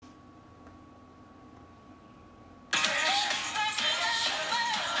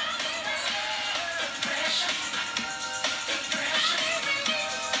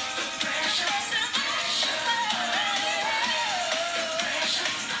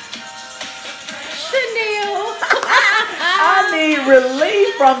I need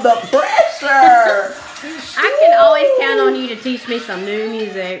relief from the pressure. I can always count on you to teach me some new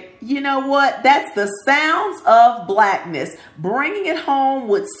music. You know what? That's the sounds of blackness. Bringing it home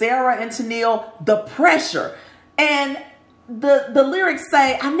with Sarah and Tennille, the pressure. And the lyrics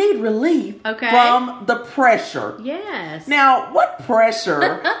say, I need relief from the pressure. Yes. Now, what pressure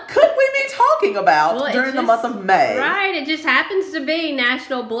could we be talking about during the month of May? Right. It just happens to be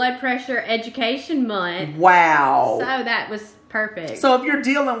National Blood Pressure Education Month. Wow. So that was perfect. So if you're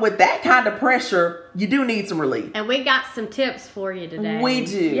dealing with that kind of pressure, you do need some relief. And we got some tips for you today. We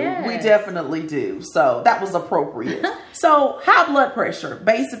do. Yes. We definitely do. So that was appropriate. So high blood pressure.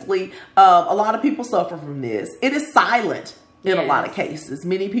 Basically, a lot of people suffer from this. It is silent in a lot of cases.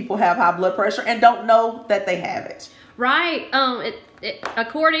 Many people have high blood pressure and don't know that they have it. Right.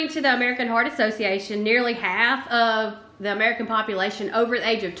 According to the American Heart Association, nearly half of the American population over the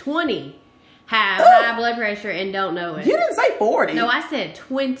age of 20 have high blood pressure and don't know it. You didn't say 40. No, I said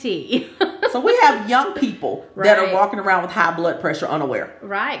 20. So we have young people that are walking around with high blood pressure unaware.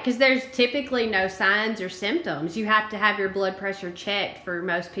 Right, because there's typically no signs or symptoms. You have to have your blood pressure checked for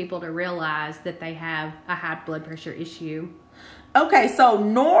most people to realize that they have a high blood pressure issue. Okay, so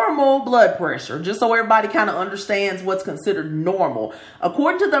normal blood pressure, just so everybody kind of understands what's considered normal.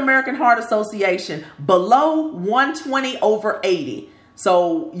 According to the American Heart Association, below 120/80.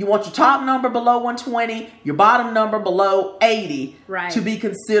 So you want your top number below 120, your bottom number below 80 to be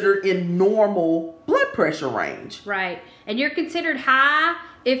considered in normal blood pressure range. Right. And you're considered high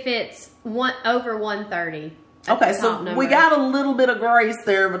if it's over 130. Okay, so we got a little bit of grace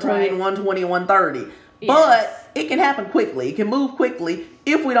there between 120 and 130. But it can happen quickly. It can move quickly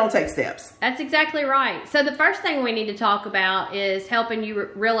if we don't take steps. That's exactly right. So the first thing we need to talk about is helping you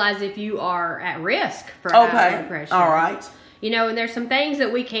realize if you are at risk for high blood pressure. All right. You know, and there's some things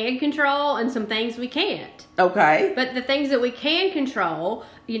that we can control and some things we can't. Okay. But the things that we can control,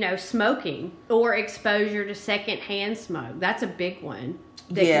 you know, smoking or exposure to secondhand smoke. That's a big one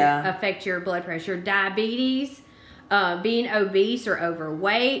that can affect your blood pressure. Diabetes, being obese or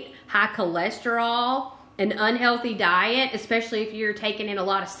overweight, high cholesterol, an unhealthy diet, especially if you're taking in a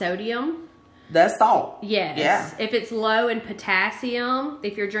lot of sodium. That's salt. Yes. Yeah. If it's low in potassium,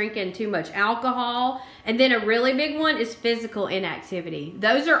 if you're drinking too much alcohol. And then a really big one is physical inactivity.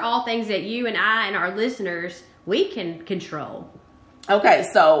 Those are all things that you and I and our listeners, we can control. Okay,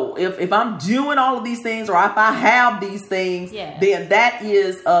 so if I'm doing all of these things or if I have these things, then that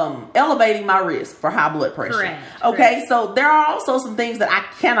is elevating my risk for high blood pressure. Correct. Okay, so there are also some things that I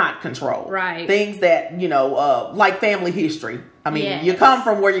cannot control. Right. Things that, you know, like family history. I mean, you come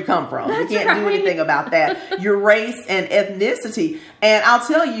from where you come from. That's you can't do anything about that. Your race and ethnicity. And I'll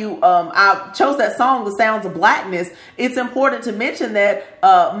tell you, I chose that song, The Sounds of Blackness. It's important to mention that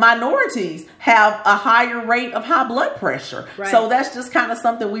minorities have a higher rate of high blood pressure. Right. So that's just kind of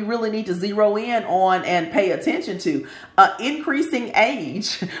something we really need to zero in on and pay attention to. Increasing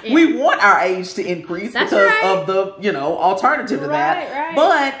age. Yeah. We want our age to increase because of the, you know, alternative to that. Right.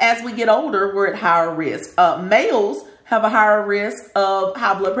 But as we get older, we're at higher risk. Males have a higher risk of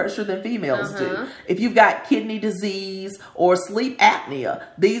high blood pressure than females do. If you've got kidney disease or sleep apnea,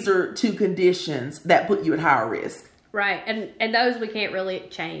 these are two conditions that put you at higher risk. Right. And those we can't really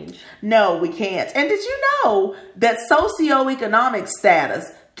change. No, we can't. And did you know that socioeconomic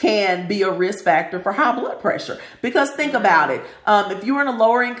status can be a risk factor for high blood pressure? Because think about it. If you're in a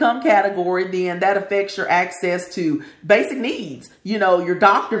lower income category, then that affects your access to basic needs. You know, your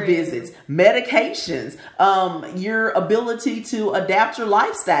doctor visits, medications, your ability to adapt your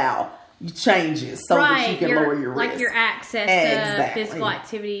lifestyle changes so that you can lower your risk. Like your access to physical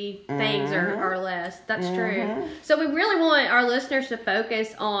activity things are less. That's true. So we really want our listeners to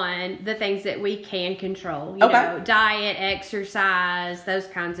focus on the things that we can control. You know, diet, exercise, those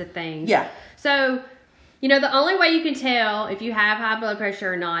kinds of things. Yeah. So, you know, the only way you can tell if you have high blood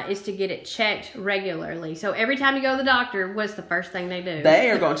pressure or not is to get it checked regularly. So every time you go to the doctor, what's the first thing they do? They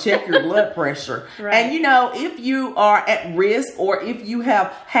are going to check your blood pressure. Right. And, you know, if you are at risk or if you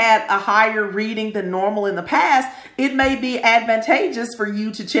have had a higher reading than normal in the past, it may be advantageous for you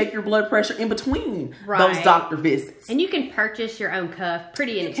to check your blood pressure in between those doctor visits. And you can purchase your own cuff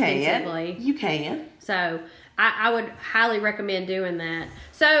pretty inexpensively. You can. So I would highly recommend doing that.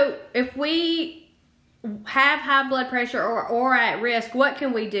 So if we have high blood pressure or at risk, what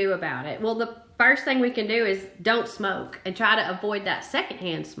can we do about it? Well, the first thing we can do is don't smoke and try to avoid that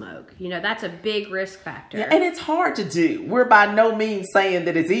secondhand smoke. That's a big risk factor. Yeah, and it's hard to do. We're by no means saying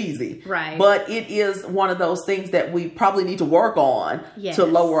that it's easy. Right. But it is one of those things that we probably need to work on to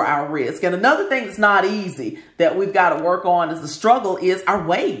lower our risk. And another thing that's not easy that we've got to work on is the struggle is our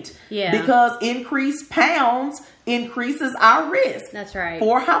weight. Yeah. Because increased pounds increases our risk. That's right.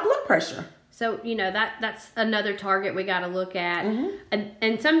 For high blood pressure. So, that's another target we got to look at.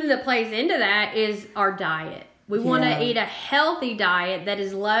 And something that plays into that is our diet. We want to eat a healthy diet that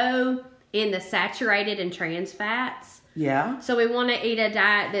is low in the saturated and trans fats. Yeah. So we want to eat a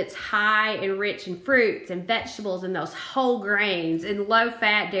diet that's high and rich in fruits and vegetables and those whole grains and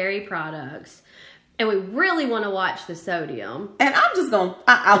low-fat dairy products. And we really want to watch the sodium. And I'm just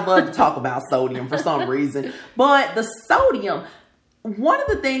I love to talk about sodium for some reason. But the sodium... One of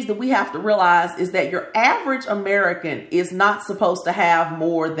the things that we have to realize is that your average American is not supposed to have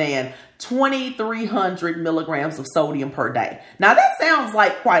more than 2,300 milligrams of sodium per day. Now, that sounds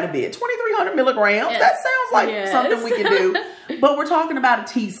like quite a bit. 2,300 milligrams, that sounds like something we can do. But we're talking about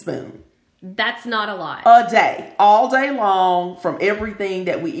a teaspoon. That's not a lot. A day, all day long from everything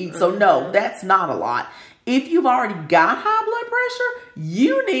that we eat. So, no, that's not a lot. If you've already got high blood pressure,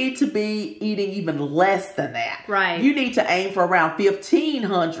 you need to be eating even less than that. Right. You need to aim for around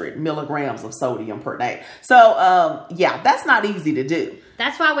 1,500 milligrams of sodium per day. So, that's not easy to do.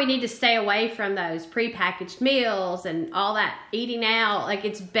 That's why we need to stay away from those prepackaged meals and all that eating out. Like,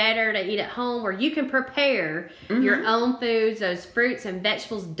 it's better to eat at home where you can prepare your own foods. Those fruits and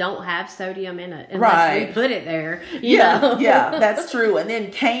vegetables don't have sodium in it unless we put it there. You know? Yeah, that's true. And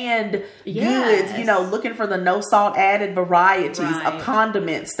then canned goods, looking for the no salt added varieties of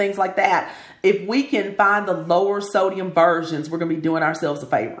condiments, things like that. If we can find the lower sodium versions, we're going to be doing ourselves a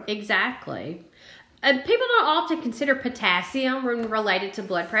favor. Exactly. People don't often consider potassium related to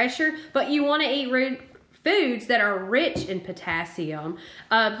blood pressure, but you want to eat foods that are rich in potassium.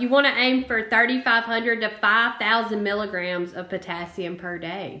 You want to aim for 3,500 to 5,000 milligrams of potassium per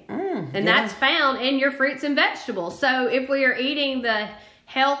day. And that's found in your fruits and vegetables. So if we are eating the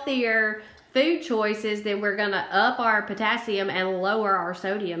healthier food choices, then we're going to up our potassium and lower our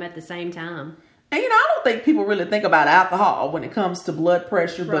sodium at the same time. And, I don't think people really think about alcohol when it comes to blood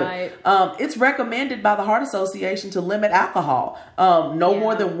pressure, but it's recommended by the Heart Association to limit alcohol. No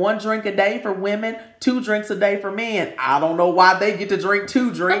more than 1 drink a day for women, 2 drinks a day for men. I don't know why they get to drink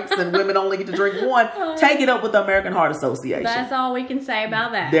 2 drinks and women only get to drink 1. Take it up with the American Heart Association. That's all we can say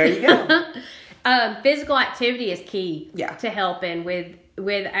about that. There you go. Physical activity is key to helping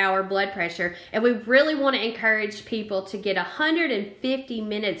with our blood pressure. And we really want to encourage people to get 150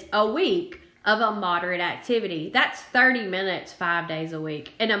 minutes a week of a moderate activity. That's 30 minutes, 5 days a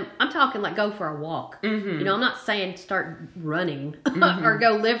week. And I'm talking like go for a walk. I'm not saying start running or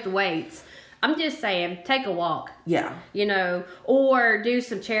go lift weights. I'm just saying take a walk. Yeah. Or do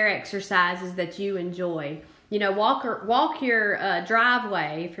some chair exercises that you enjoy. Walk your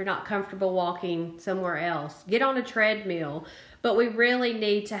driveway if you're not comfortable walking somewhere else. Get on a treadmill. But we really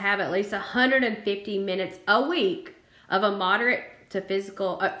need to have at least 150 minutes a week of a moderate to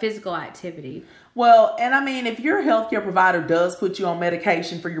physical activity. Well, and I mean, if your healthcare provider does put you on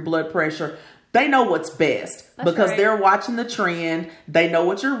medication for your blood pressure, they know what's best because they're watching the trend. They know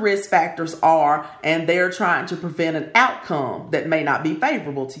what your risk factors are, and they're trying to prevent an outcome that may not be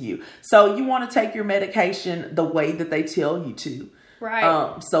favorable to you. So you want to take your medication the way that they tell you to.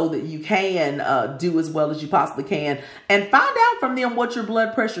 Right. So that you can do as well as you possibly can and find out from them what your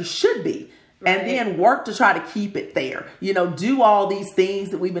blood pressure should be. And then work to try to keep it there. Do all these things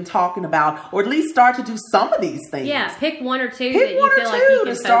that we've been talking about, or at least start to do some of these things. Yeah, pick 1 or 2 that you feel like you can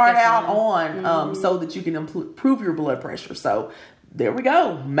to start out on so that you can improve your blood pressure. So there we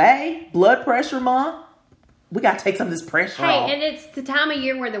go. May, Blood Pressure Month. We got to take some of this pressure off. And it's the time of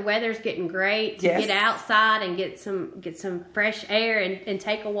year where the weather's getting great to get outside and get some fresh air and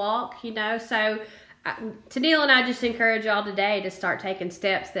take a walk, So Tennille and I just encourage y'all today to start taking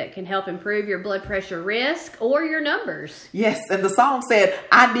steps that can help improve your blood pressure risk or your numbers. Yes, and the song said,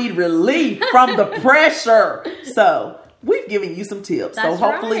 I need relief from the pressure. So we've given you some tips. That's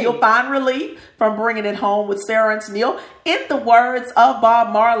so hopefully you'll find relief from bringing it home with Sarah and Tennille. In the words of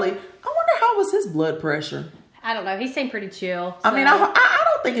Bob Marley, I wonder how was his blood pressure? I don't know. He seemed pretty chill. So. I mean, I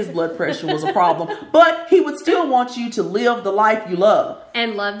don't think his blood pressure was a problem, but he would still want you to live the life you love.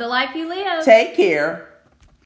 And love the life you live. Take care.